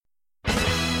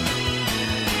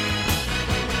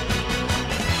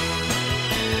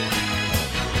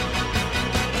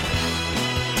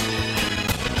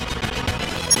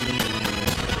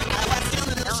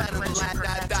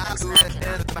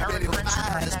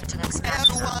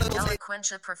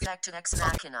Eloquentia perfecta ex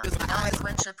machina.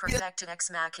 Eloquentia perfecta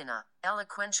ex machina.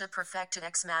 Eloquentia perfecta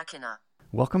ex machina.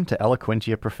 Welcome to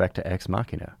Eloquentia Perfecta Ex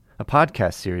Machina, a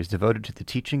podcast series devoted to the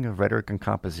teaching of rhetoric and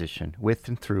composition with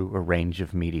and through a range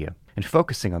of media, and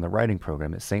focusing on the writing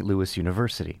program at St. Louis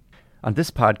University. On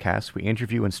this podcast, we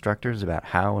interview instructors about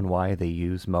how and why they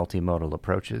use multimodal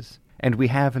approaches, and we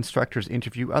have instructors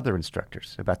interview other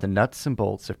instructors about the nuts and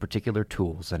bolts of particular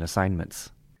tools and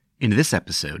assignments. In this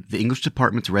episode, the English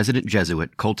department's resident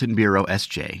Jesuit, Colton Biro,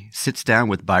 S.J., sits down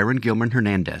with Byron Gilman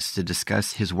Hernandez to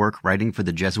discuss his work writing for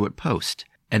the Jesuit Post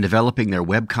and developing their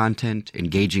web content,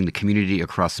 engaging the community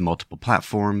across multiple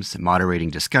platforms,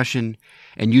 moderating discussion,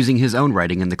 and using his own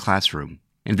writing in the classroom.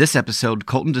 In this episode,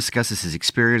 Colton discusses his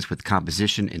experience with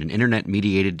composition in an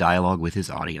internet-mediated dialogue with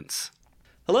his audience.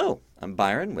 Hello, I'm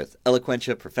Byron with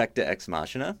Eloquentia Perfecta Ex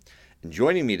Machina, and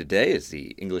joining me today is the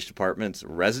English department's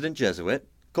resident Jesuit,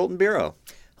 Colton Biro.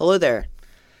 Hello there.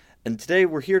 And today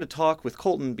we're here to talk with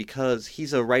Colton because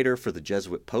he's a writer for the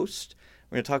Jesuit Post.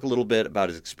 We're going to talk a little bit about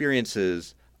his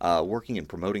experiences working and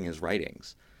promoting his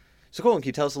writings. So Colton, can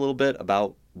you tell us a little bit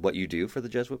about what you do for the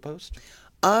Jesuit Post?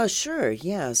 Sure,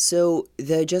 yeah. So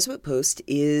the Jesuit Post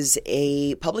is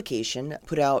a publication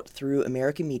put out through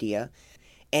American Media,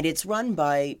 and it's run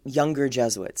by younger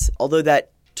Jesuits, although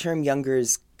that term younger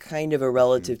is kind of a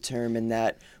relative term in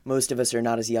that most of us are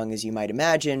not as young as you might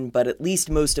imagine, but at least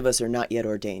most of us are not yet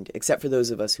ordained, except for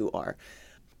those of us who are.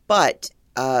 But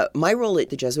my role at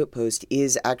the Jesuit Post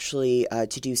is actually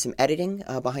to do some editing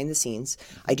behind the scenes.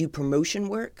 I do promotion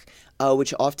work,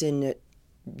 which often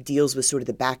deals with sort of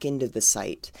the back end of the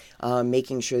site,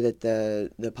 making sure that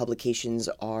the publications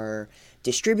are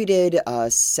distributed,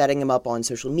 setting them up on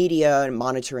social media, and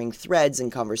monitoring threads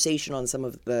and conversation on some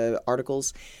of the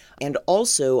articles. And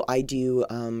also I do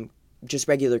just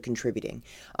regular contributing.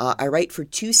 I write for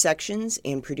 2 sections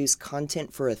and produce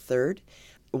content for a third.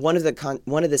 One of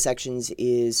the sections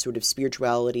is sort of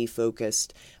spirituality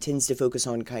focused, tends to focus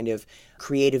on kind of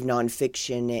creative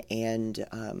nonfiction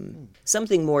and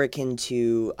something more akin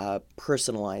to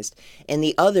personalized. And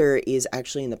the other is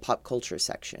actually in the pop culture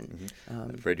section.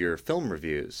 Mm-hmm. I've read your film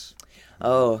reviews.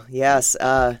 Oh, yes.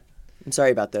 I'm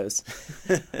sorry about those.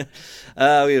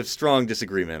 We have strong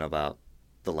disagreement about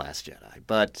The Last Jedi,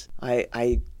 but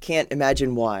I can't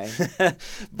imagine why.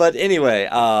 But anyway,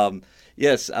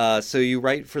 yes. So you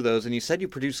write for those, and you said you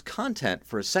produce content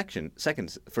for a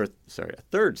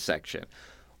third section.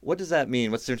 What does that mean?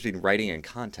 What's the difference between writing and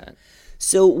content?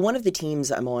 So one of the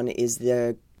teams I'm on is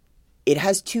it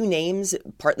has 2 names,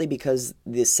 partly because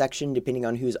this section, depending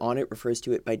on who's on it, refers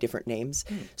to it by different names.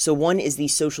 So one is the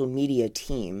social media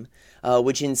team,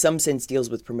 which in some sense deals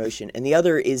with promotion, and the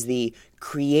other is the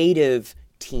creative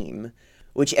team,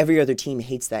 which every other team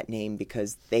hates that name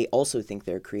because they also think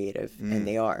they're creative, and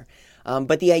they are.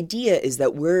 But the idea is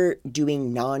that we're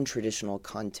doing non-traditional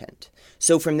content.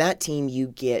 So from that team, you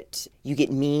get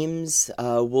memes.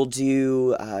 We'll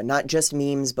do not just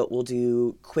memes, but we'll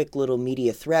do quick little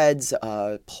media threads,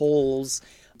 polls,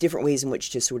 different ways in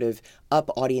which to sort of up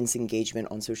audience engagement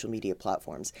on social media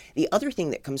platforms. The other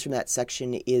thing that comes from that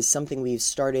section is something we've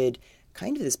started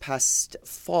kind of this past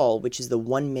fall, which is the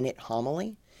 1-minute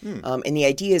homily. And the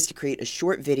idea is to create a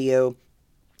short video,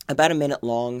 about a minute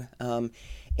long,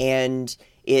 and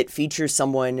it features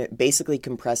someone basically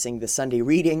compressing the Sunday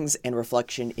readings and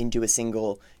reflection into a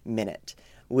single minute,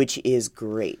 which is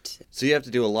great. So you have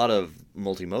to do a lot of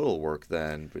multimodal work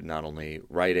then, but not only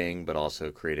writing, but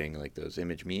also creating like those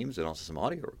image memes and also some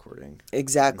audio recording.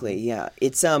 Exactly, yeah.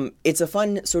 It's a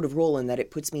fun sort of role in that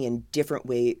it puts me in different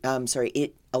ways.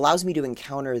 It allows me to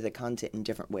encounter the content in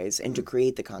different ways and to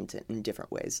create the content in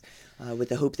different ways, with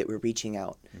the hope that we're reaching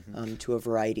out to a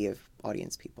variety of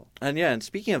audience people. And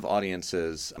speaking of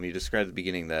audiences, you described at the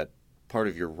beginning that part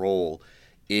of your role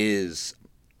is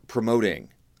promoting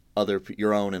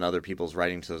your own and other people's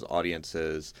writing to those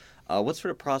audiences. What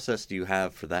sort of process do you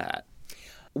have for that?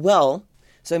 Well,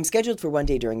 so I'm scheduled for 1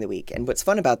 day during the week, and what's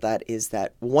fun about that is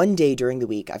that 1 day during the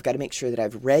week, I've got to make sure that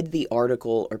I've read the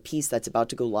article or piece that's about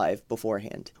to go live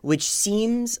beforehand, which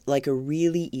seems like a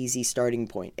really easy starting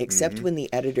point, except when the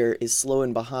editor is slow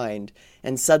and behind,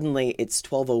 and suddenly it's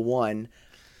 12:01.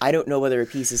 I don't know whether a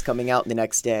piece is coming out the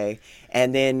next day,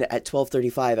 and then at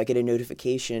 12:35, I get a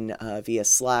notification via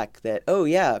Slack that, oh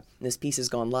yeah, this piece has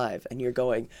gone live, and you're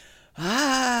going,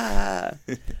 But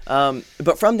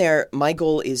from there, my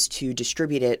goal is to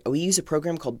distribute it. We use a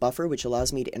program called Buffer, which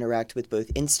allows me to interact with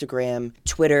both Instagram,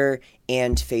 Twitter,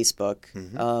 and Facebook.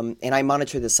 And I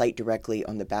monitor the site directly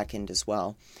on the back end as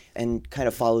well and kind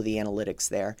of follow the analytics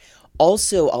there.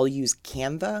 Also, I'll use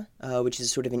Canva, which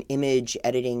is sort of an image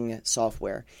editing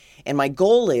software. And my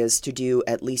goal is to do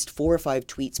at least 4 or 5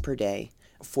 tweets per day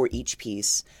for each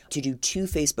piece, to do 2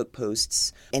 Facebook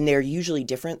posts, and they're usually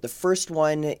different. The first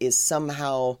one is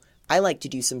somehow, I like to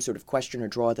do some sort of question or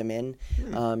draw them in,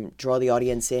 draw the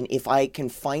audience in. If I can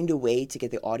find a way to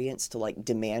get the audience to like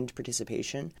demand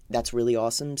participation, that's really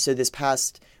awesome. So this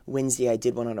past Wednesday, I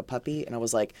did one on a puppy, and I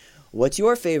was like, what's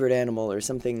your favorite animal, or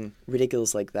something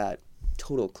ridiculous like that.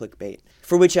 Total clickbait,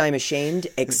 for which I'm ashamed,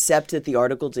 except that the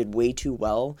article did way too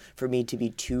well for me to be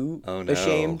too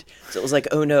ashamed. So it was like,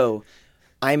 oh no,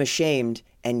 I'm ashamed,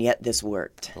 and yet this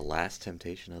worked. The last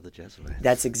temptation of the Jesuit.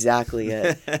 That's exactly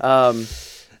it.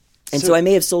 So I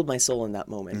may have sold my soul in that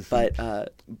moment, but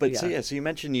yeah. So you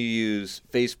mentioned you use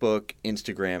Facebook,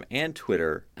 Instagram, and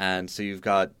Twitter, and so you've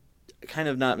got kind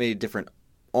of not many different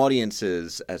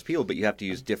audiences as people, but you have to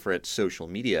use different social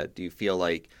media. Do you feel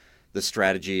like the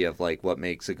strategy of like what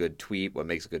makes a good tweet, what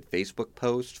makes a good Facebook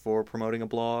post for promoting a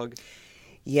blog?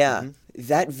 Yeah,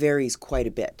 that varies quite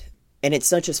a bit. And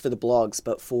it's not just for the blogs,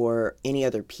 but for any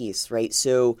other piece, right?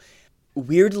 So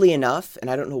weirdly enough, and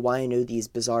I don't know why I know these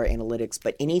bizarre analytics,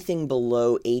 but anything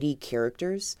below 80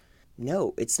 characters,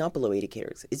 no, it's not below 80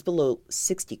 characters. It's below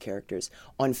 60 characters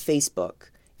on Facebook.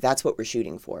 That's what we're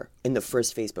shooting for in the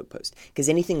first Facebook post. Because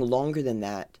anything longer than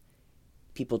that,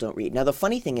 people don't read. Now, the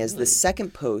funny thing is, the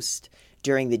second post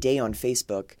during the day on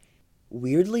Facebook,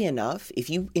 weirdly enough, if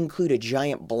you include a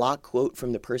giant block quote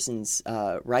from the person's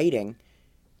writing,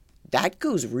 that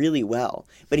goes really well.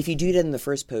 But if you do that in the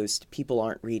first post, people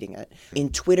aren't reading it. In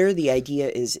Twitter, the idea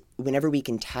is whenever we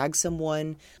can tag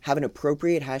someone, have an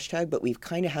appropriate hashtag, but we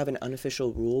kind of have an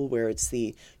unofficial rule where it's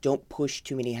the don't push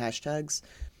too many hashtags.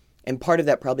 And part of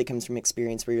that probably comes from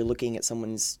experience where you're looking at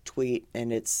someone's tweet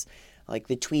and it's like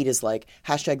the tweet is like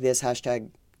hashtag this, hashtag,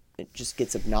 it just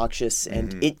gets obnoxious.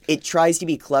 And it tries to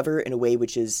be clever in a way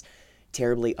which is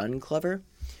terribly unclever.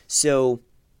 So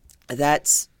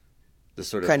that's the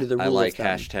sort of, kind of the rule I like of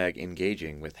thumb. hashtag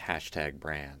engaging with hashtag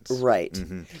brands. Right.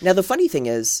 Now, the funny thing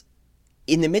is,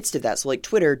 in the midst of that, so like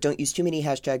Twitter, don't use too many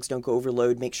hashtags, don't go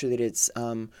overload, make sure that it's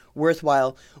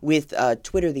worthwhile. With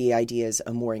Twitter, the idea is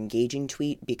a more engaging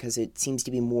tweet because it seems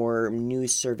to be more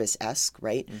news service-esque,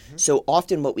 right? So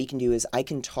often what we can do is I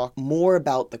can talk more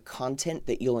about the content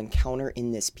that you'll encounter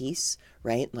in this piece,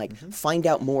 right? Like find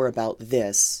out more about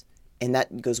this. And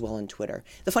that goes well on Twitter.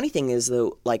 The funny thing is,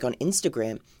 though, like on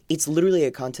Instagram, it's literally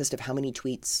a contest of how many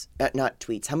tweets,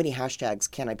 how many hashtags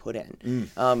can I put in?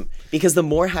 Because the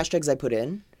more hashtags I put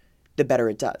in, the better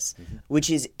it does,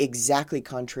 which is exactly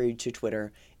contrary to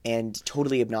Twitter and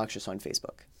totally obnoxious on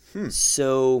Facebook.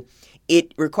 So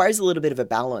it requires a little bit of a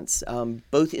balance,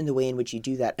 both in the way in which you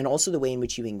do that and also the way in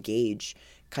which you engage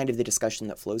kind of the discussion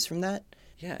that flows from that.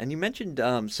 Yeah, and you mentioned,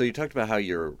 so you talked about how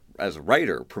you're, as a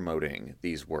writer, promoting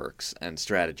these works and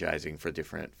strategizing for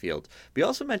different fields. But you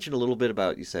also mentioned a little bit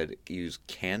about, you said you use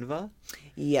Canva?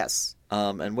 Yes.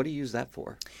 And what do you use that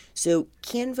for? So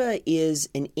Canva is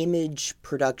an image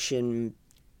production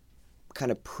kind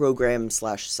of program /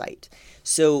 site.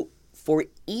 So for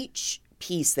each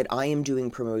piece that I am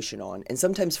doing promotion on, and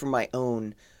sometimes for my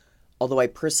own, although I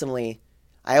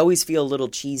always feel a little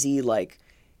cheesy, like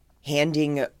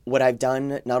handing what I've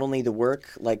done, not only the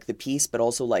work, like the piece, but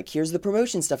also like, here's the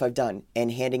promotion stuff I've done,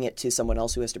 and handing it to someone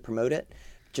else who has to promote it,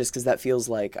 just because that feels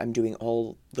like I'm doing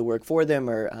all the work for them.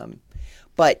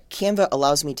 But Canva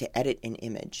allows me to edit an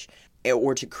image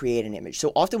or to create an image.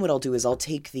 So often what I'll do is I'll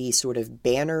take the sort of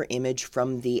banner image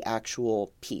from the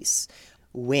actual piece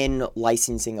when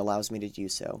licensing allows me to do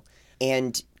so,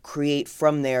 and create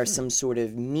from there some sort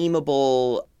of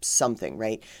memeable something,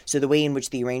 right? So the way in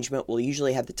which the arrangement will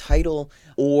usually have the title,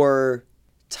 or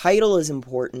title is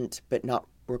important but not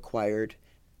required.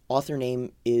 Author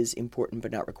name is important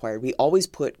but not required. We always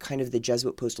put kind of the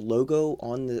Jesuit Post logo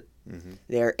on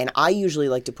there, and I usually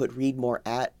like to put read more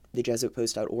at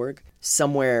thejesuitpost.org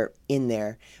somewhere in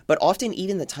there. But often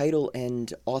even the title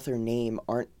and author name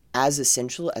aren't as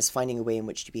essential as finding a way in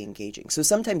which to be engaging. So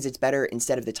sometimes it's better,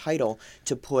 instead of the title,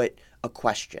 to put a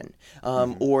question.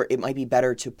 Or it might be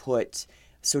better to put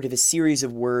sort of a series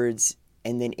of words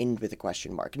and then end with a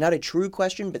question mark. Not a true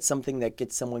question, but something that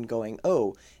gets someone going,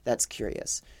 oh, that's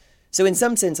curious. So in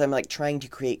some sense, I'm like trying to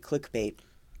create clickbait,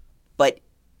 but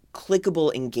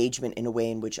clickable engagement in a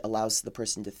way in which allows the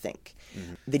person to think.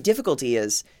 The difficulty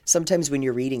is sometimes when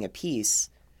you're reading a piece,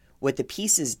 what the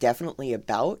piece is definitely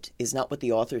about is not what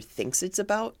the author thinks it's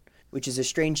about, which is a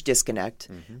strange disconnect.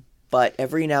 But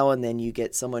every now and then you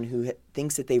get someone who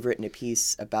thinks that they've written a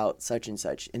piece about such and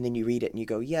such, and then you read it and you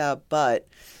go, yeah, but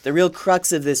the real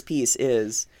crux of this piece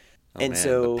is... and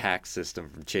so the PAC system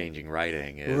from changing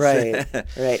writing is... Right.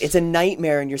 It's a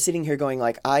nightmare, and you're sitting here going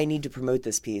like, I need to promote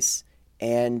this piece,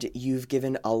 and you've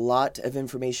given a lot of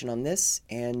information on this,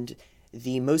 and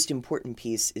the most important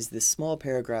piece is this small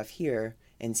paragraph here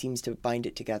and seems to bind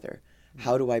it together.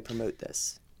 How do I promote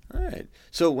this? All right.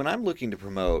 So when I'm looking to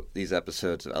promote these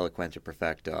episodes of Eloquentia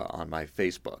Perfecta on my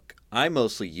Facebook, I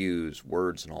mostly use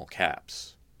words in all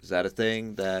caps. Is that a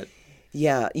thing that...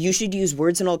 Yeah, you should use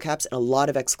words in all caps and a lot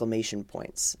of exclamation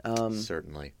points.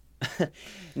 Certainly.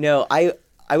 No, I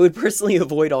would personally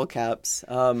avoid all caps.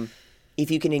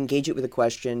 If you can engage it with a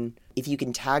question, if you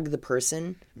can tag the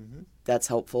person, that's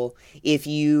helpful. If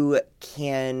you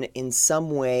can in some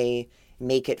way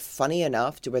make it funny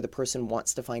enough to where the person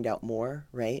wants to find out more,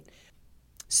 right?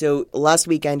 So last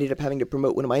week I ended up having to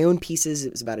promote one of my own pieces.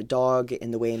 It was about a dog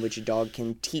and the way in which a dog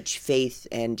can teach faith,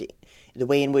 and the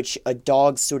way in which a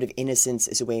dog's sort of innocence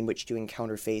is a way in which to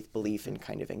encounter faith, belief, and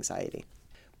kind of anxiety.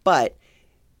 But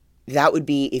that would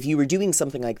be, if you were doing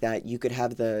something like that, you could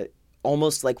have the,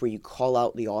 almost like where you call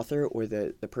out the author or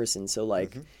the person. So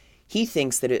like, he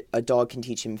thinks that a dog can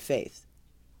teach him faith.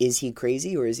 Is he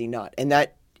crazy or is he not? And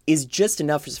that is just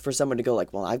enough for someone to go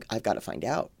like, well, I've got to find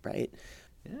out, right?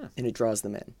 Yeah. And it draws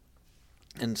them in.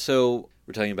 And so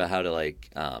we're talking about how to like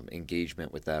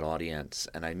engagement with that audience.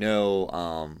 And I know,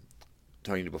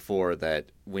 talking to you before,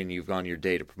 that when you've gone your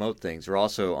day to promote things, you're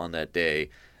also on that day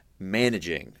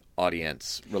managing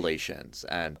audience relations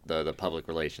and the public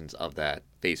relations of that,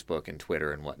 Facebook and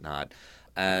Twitter and whatnot.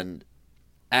 And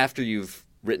after you've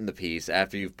written the piece,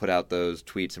 after you've put out those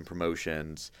tweets and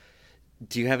promotions,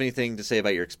 do you have anything to say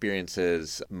about your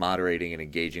experiences moderating and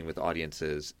engaging with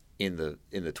audiences in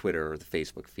the Twitter or the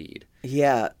Facebook feed?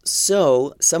 Yeah.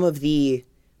 So some of the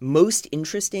most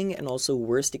interesting and also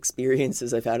worst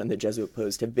experiences I've had on the Jesuit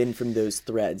Post have been from those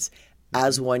threads,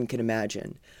 as one can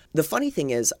imagine. The funny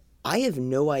thing is, I have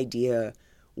no idea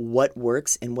what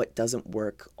works and what doesn't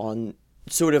work on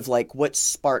sort of like what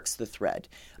sparks the thread.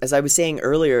 As I was saying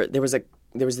earlier, there was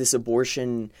this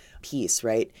abortion piece,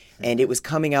 right? And it was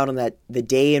coming out on the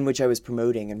day in which I was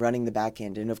promoting and running the back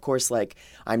end. And of course, like,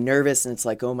 I'm nervous and it's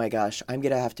like, oh my gosh, I'm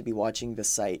going to have to be watching the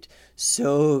site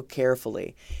so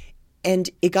carefully. And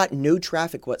it got no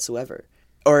traffic whatsoever.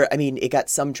 Or, I mean, it got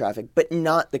some traffic, but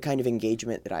not the kind of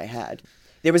engagement that I had.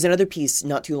 There was another piece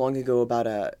not too long ago about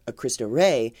a Cristo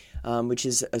Rey, which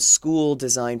is a school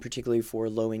designed particularly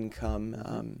for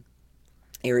low-income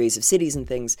areas of cities and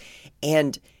things.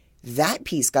 And that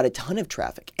piece got a ton of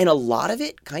traffic, and a lot of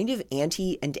it kind of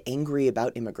anti and angry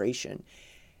about immigration.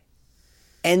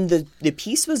 And the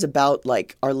piece was about,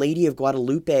 like, Our Lady of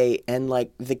Guadalupe and,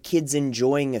 like, the kids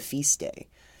enjoying a feast day.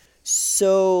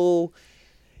 So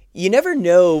you never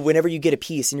know whenever you get a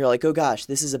piece and you're like, oh gosh,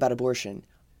 this is about abortion.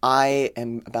 I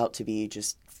am about to be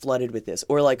just flooded with this.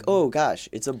 Or like, oh gosh,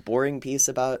 it's a boring piece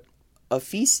about a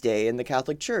feast day in the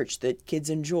Catholic Church that kids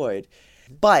enjoyed.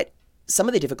 But some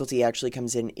of the difficulty actually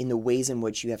comes in the ways in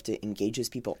which you have to engage with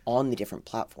people on the different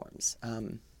platforms.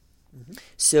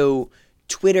 So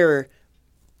Twitter,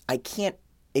 I can't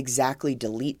exactly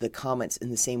delete the comments in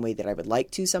the same way that I would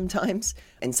like to sometimes.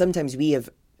 And sometimes we have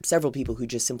several people who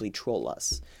just simply troll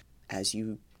us. As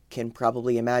you can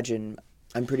probably imagine,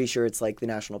 I'm pretty sure it's like the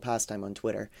national pastime on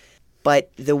Twitter.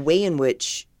 But the way in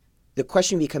which the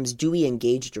question becomes, do we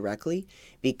engage directly?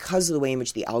 Because of the way in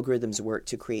which the algorithms work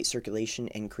to create circulation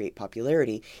and create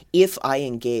popularity, if I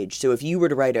engage, so if you were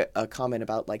to write a comment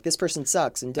about, like, this person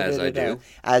sucks, and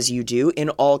as you do, in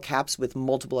all caps with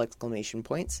multiple exclamation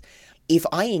points, if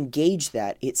I engage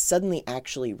that, it suddenly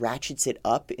actually ratchets it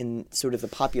up in sort of the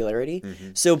popularity.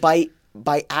 So by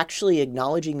actually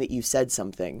acknowledging that you said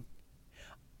something,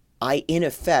 I, in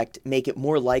effect, make it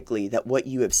more likely that what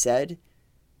you have said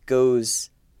goes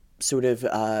sort of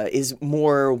is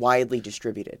more widely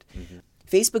distributed.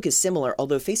 Facebook is similar,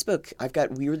 although Facebook, I've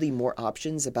got weirdly more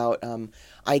options about,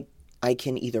 I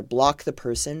can either block the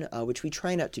person, which we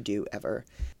try not to do ever.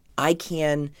 I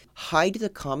can hide the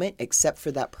comment except for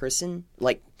that person,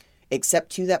 like, except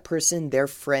to that person, their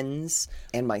friends,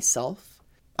 and myself.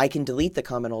 I can delete the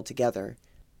comment altogether,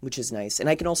 which is nice. And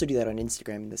I can also do that on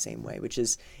Instagram in the same way, which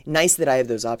is nice that I have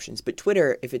those options. But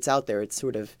Twitter, if it's out there, it's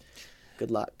sort of good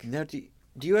luck. Now, do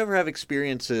you ever have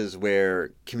experiences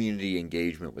where community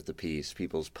engagement with the piece,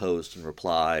 people's posts and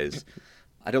replies,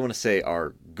 I don't want to say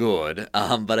are good,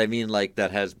 but I mean, like,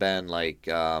 that has been, like,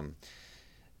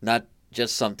 not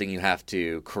just something you have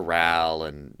to corral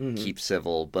and keep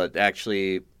civil, but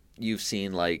actually you've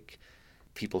seen like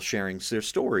people sharing their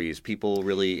stories, people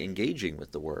really engaging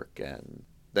with the work, and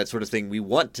that sort of thing we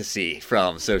want to see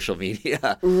from social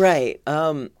media. Right.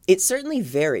 It certainly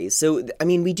varies. So, I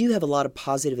mean, we do have a lot of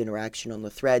positive interaction on the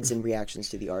threads and reactions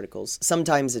to the articles.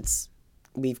 Sometimes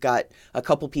we've got a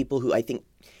couple people who I think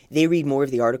they read more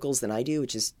of the articles than I do,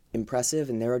 which is impressive.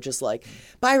 And they're just like,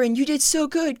 Byron, you did so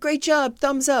good. Great job.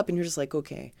 Thumbs up. And you're just like,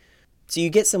 okay. So you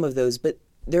get some of those. But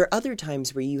there are other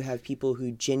times where you have people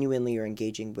who genuinely are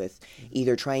engaging with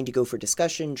either trying to go for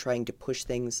discussion, trying to push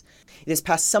things. This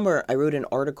past summer, I wrote an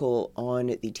article on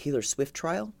the Taylor Swift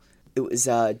trial. It was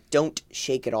Don't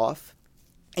Shake It Off.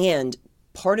 And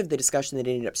part of the discussion that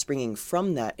ended up springing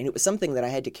from that, and it was something that I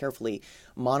had to carefully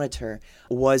monitor,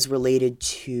 was related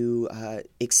to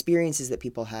experiences that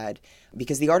people had.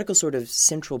 Because the article's sort of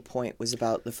central point was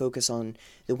about the focus on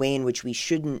the way in which we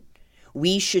should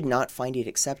not find it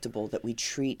acceptable that we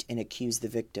treat and accuse the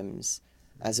victims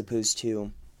as opposed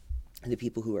to the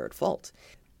people who are at fault.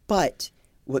 But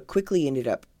what quickly ended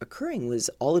up occurring was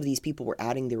all of these people were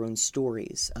adding their own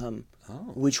stories,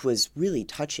 which was really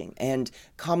touching. And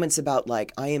comments about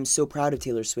like, I am so proud of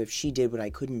Taylor Swift, she did what I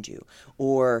couldn't do.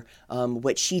 Or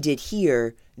what she did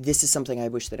here, this is something I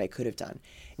wish that I could have done.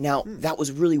 Now, that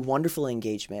was really wonderful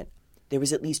engagement. There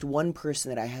was at least one person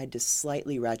that I had to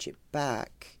slightly ratchet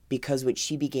back because what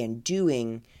she began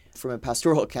doing from a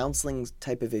pastoral counseling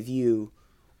type of a view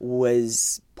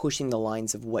was pushing the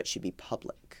lines of what should be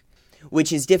public,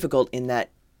 which is difficult in that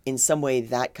in some way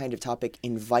that kind of topic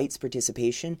invites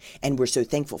participation and we're so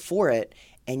thankful for it.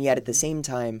 And yet at the same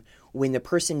time, when the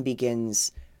person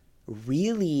begins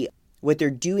really, what they're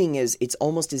doing is it's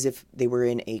almost as if they were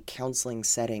in a counseling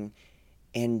setting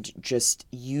and just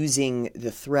using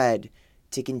the thread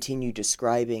to continue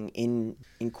describing in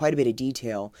quite a bit of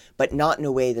detail, but not in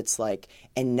a way that's like,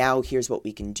 and now here's what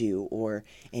we can do, or,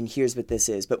 and here's what this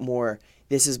is, but more,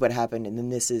 this is what happened, and then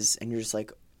this is, and you're just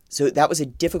like, so that was a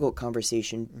difficult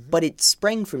conversation, but it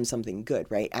sprang from something good,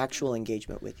 right? Actual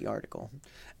engagement with the article.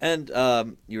 And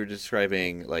you were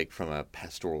describing, like, from a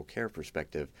pastoral care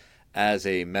perspective, as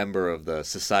a member of the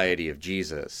Society of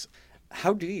Jesus,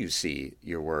 how do you see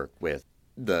your work with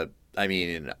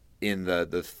in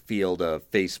the field of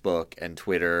Facebook and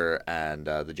Twitter and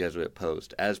the Jesuit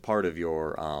Post as part of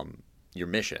your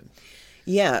mission?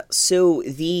 Yeah, so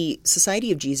the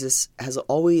Society of Jesus has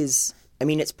always,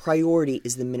 its priority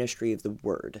is the ministry of the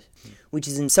word, which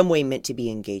is in some way meant to be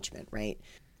engagement, right?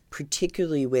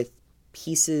 Particularly with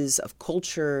pieces of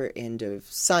culture and of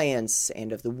science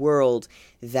and of the world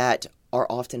that are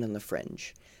often on the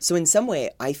fringe. So in some way,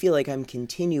 I feel like I'm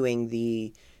continuing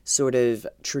the sort of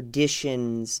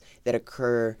traditions that have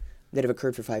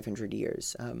occurred for 500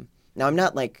 years. Now, I'm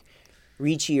not like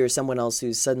Ricci or someone else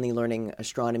who's suddenly learning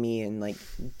astronomy and like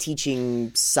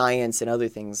teaching science and other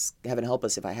things. Heaven help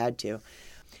us if I had to.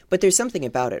 But there's something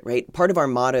about it, right? Part of our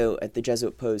motto at the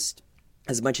Jesuit Post,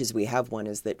 as much as we have one,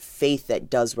 is that faith that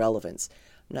does relevance.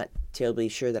 I'm not terribly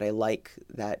sure that I like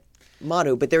that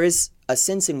motto, but there is a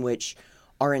sense in which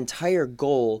our entire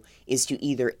goal is to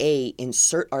either A,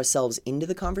 insert ourselves into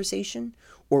the conversation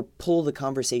or pull the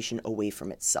conversation away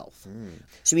from itself.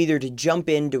 So either to jump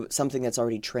into something that's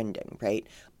already trending, right?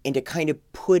 And to kind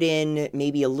of put in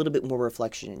maybe a little bit more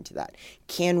reflection into that.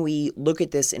 Can we look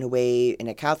at this in a way, in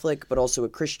a Catholic, but also a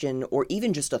Christian, or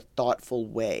even just a thoughtful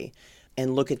way,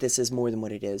 and look at this as more than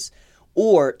what it is?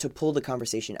 Or to pull the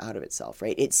conversation out of itself,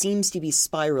 right? It seems to be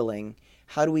spiraling.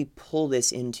 How do we pull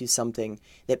this into something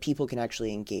that people can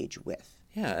actually engage with?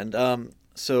 Yeah, and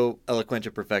so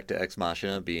Eloquentia Perfecta Ex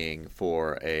Machina being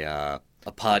for a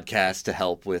podcast to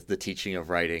help with the teaching of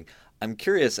writing, I'm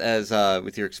curious, as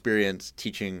with your experience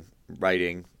teaching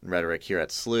writing and rhetoric here at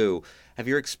SLU, have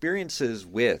your experiences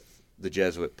with the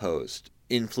Jesuit Post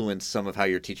influenced some of how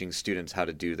you're teaching students how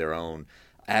to do their own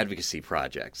advocacy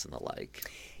projects and the like?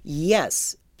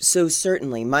 Yes. So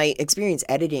certainly. My experience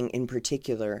editing in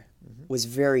particular was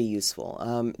very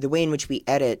useful. The way in which we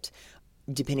edit,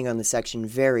 depending on the section,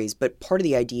 varies, but part of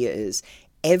the idea is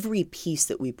every piece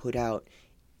that we put out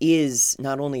is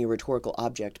not only a rhetorical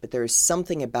object, but there is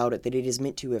something about it that it is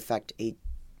meant to affect a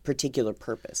particular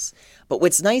purpose. But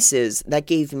what's nice is that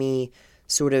gave me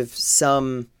sort of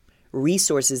some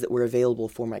resources that were available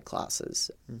for my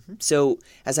classes. So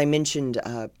as I mentioned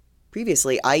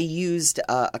previously, I used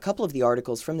a couple of the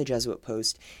articles from the Jesuit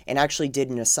Post and actually did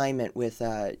an assignment with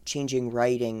changing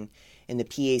writing in the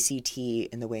PACT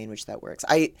and the way in which that works.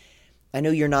 I know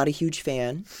you're not a huge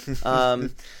fan,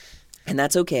 and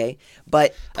that's okay,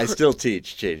 but... I still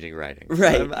teach changing writing.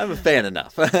 Right. I'm a fan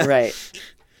enough. Right.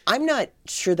 I'm not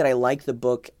sure that I like the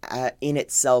book in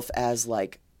itself as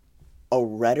like a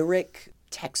rhetoric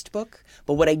textbook,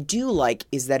 but what I do like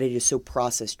is that it is so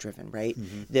process driven, right?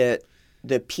 The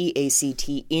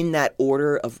PACT in that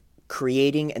order of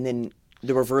creating, and then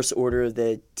the reverse order of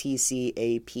the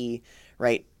TCAP,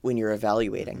 right, when you're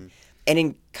evaluating. And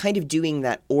in kind of doing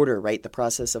that order, right, the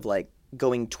process of like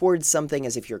going towards something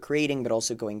as if you're creating, but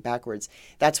also going backwards,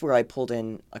 that's where I pulled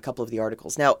in a couple of the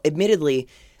articles. Now, admittedly,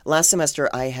 last semester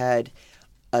I had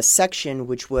a section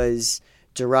which was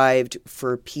derived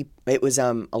for people. It was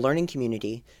a learning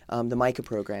community, the Micah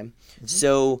program.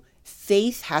 So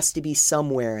faith has to be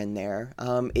somewhere in there.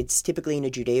 It's typically in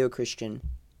a Judeo-Christian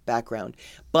background.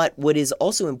 But what is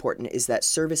also important is that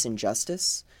service and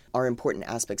justice are important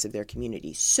aspects of their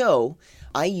community. So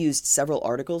I used several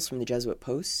articles from the Jesuit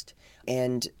Post,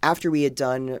 and after we had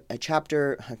done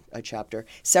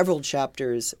several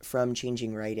chapters from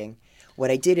Changing Writing,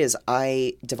 what I did is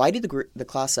I divided the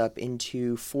class up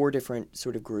into 4 different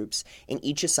sort of groups, and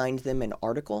each assigned them an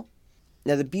article.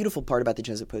 Now, the beautiful part about the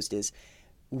Jesuit Post is,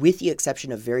 with the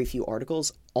exception of very few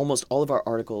articles, almost all of our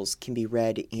articles can be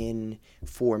read in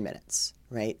 4 minutes,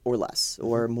 right? Or less,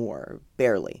 or more,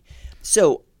 barely.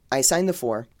 So I assigned the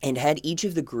 4 and had each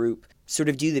of the group sort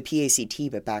of do the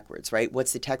PACT but backwards, right?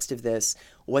 What's the text of this?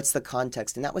 What's the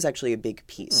context? And that was actually a big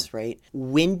piece, right?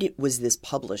 When was this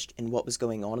published and what was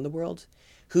going on in the world?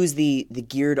 Who's the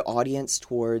geared audience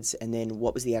towards, and then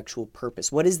what was the actual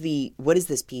purpose? What is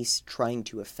this piece trying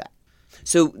to affect?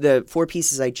 So the 4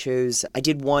 pieces I chose, I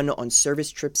did one on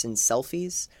service trips and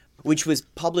selfies, which was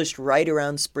published right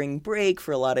around spring break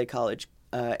for a lot of college,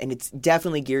 and it's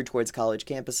definitely geared towards college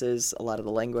campuses, a lot of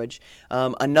the language.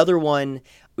 Another one,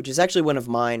 which is actually one of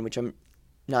mine, which I'm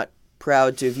not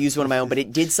proud to have used one of my own, but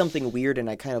it did something weird, and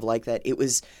I kind of like that. It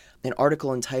was an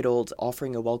article entitled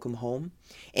Offering a Welcome Home,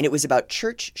 and it was about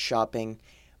church shopping,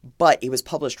 but it was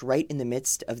published right in the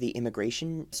midst of the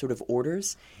immigration sort of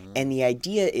orders. And the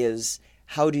idea is,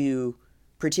 how do,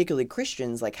 particularly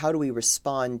Christians, like how do we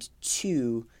respond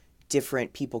to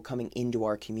different people coming into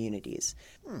our communities?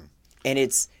 And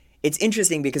it's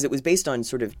interesting because it was based on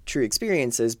sort of true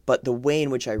experiences, but the way in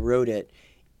which I wrote it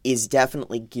is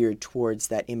definitely geared towards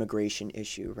that immigration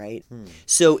issue, right?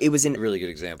 So it was a really good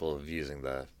example of using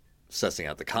sussing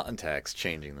out the context,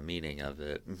 changing the meaning of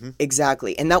it.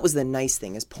 Exactly. And that was the nice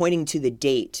thing, is pointing to the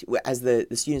date, as the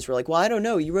students were like, well, I don't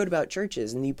know, you wrote about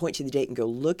churches. And you point to the date and go,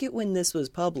 look at when this was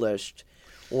published.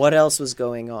 What else was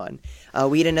going on?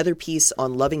 We had another piece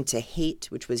on loving to hate,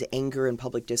 which was anger in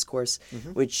public discourse,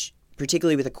 which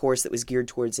particularly with a course that was geared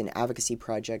towards an advocacy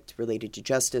project related to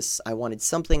justice, I wanted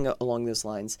something along those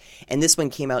lines. And this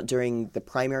one came out during the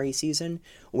primary season,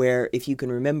 where, if you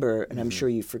can remember, and I'm sure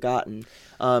you've forgotten,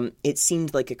 it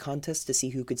seemed like a contest to see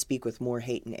who could speak with more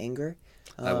hate and anger.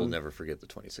 I will never forget the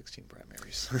 2016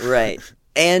 primaries. Right.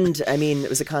 And, I mean, it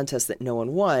was a contest that no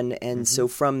one won, and so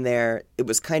from there, it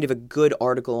was kind of a good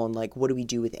article on, like, what do we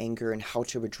do with anger and how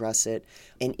to address it,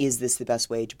 and is this the best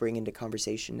way to bring into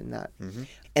conversation in that?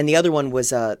 And the other one was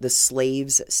The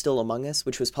Slaves Still Among Us,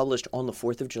 which was published on the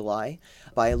 4th of July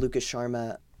by Lucas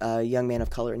Sharma, a young man of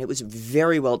color, and it was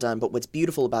very well done. But what's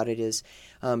beautiful about it is,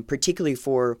 particularly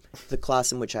for the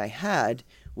class in which I had,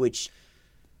 which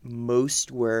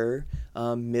most were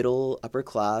middle, upper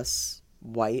class,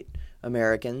 white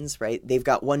Americans, right? They've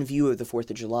got one view of the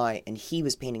 4th of July, and he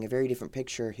was painting a very different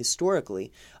picture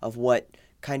historically of what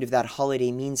kind of that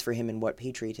holiday means for him and what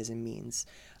patriotism means.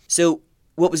 So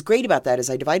what was great about that is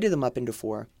I divided them up into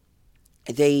 4.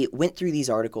 They went through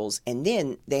these articles, and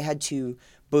then they had to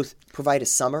both provide a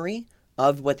summary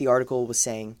of what the article was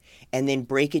saying and then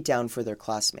break it down for their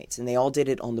classmates. And they all did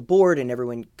it on the board, and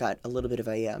everyone got a little bit of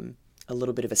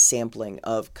a sampling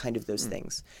of kind of those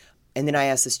things. And then I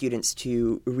asked the students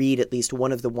to read at least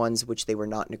one of the ones which they were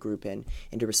not in a group in,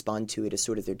 and to respond to it as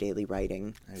sort of their daily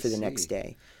writing for the next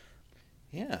day.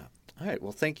 Yeah. All right.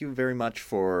 Well, thank you very much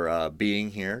for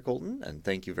being here, Colton, and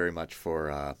thank you very much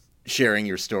for sharing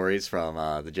your stories from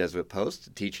the Jesuit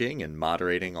Post, teaching and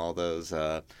moderating all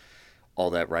that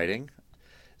writing.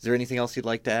 Is there anything else you'd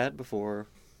like to add before?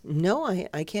 No,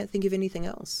 I can't think of anything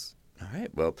else. All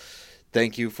right. Well,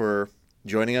 thank you for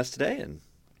joining us today, and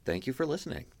thank you for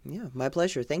listening. Yeah, my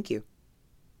pleasure. Thank you.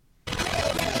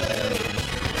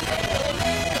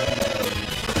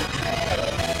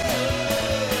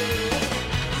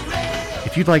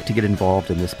 If you'd like to get involved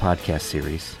in this podcast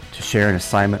series, to share an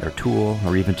assignment or tool,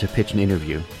 or even to pitch an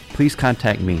interview, please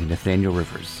contact me, Nathaniel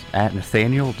Rivers, at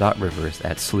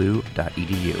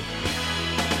nathaniel.rivers@slu.edu.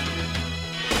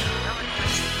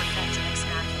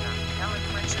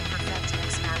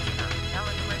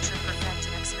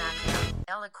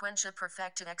 Eloquentia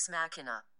perfecta ex machina.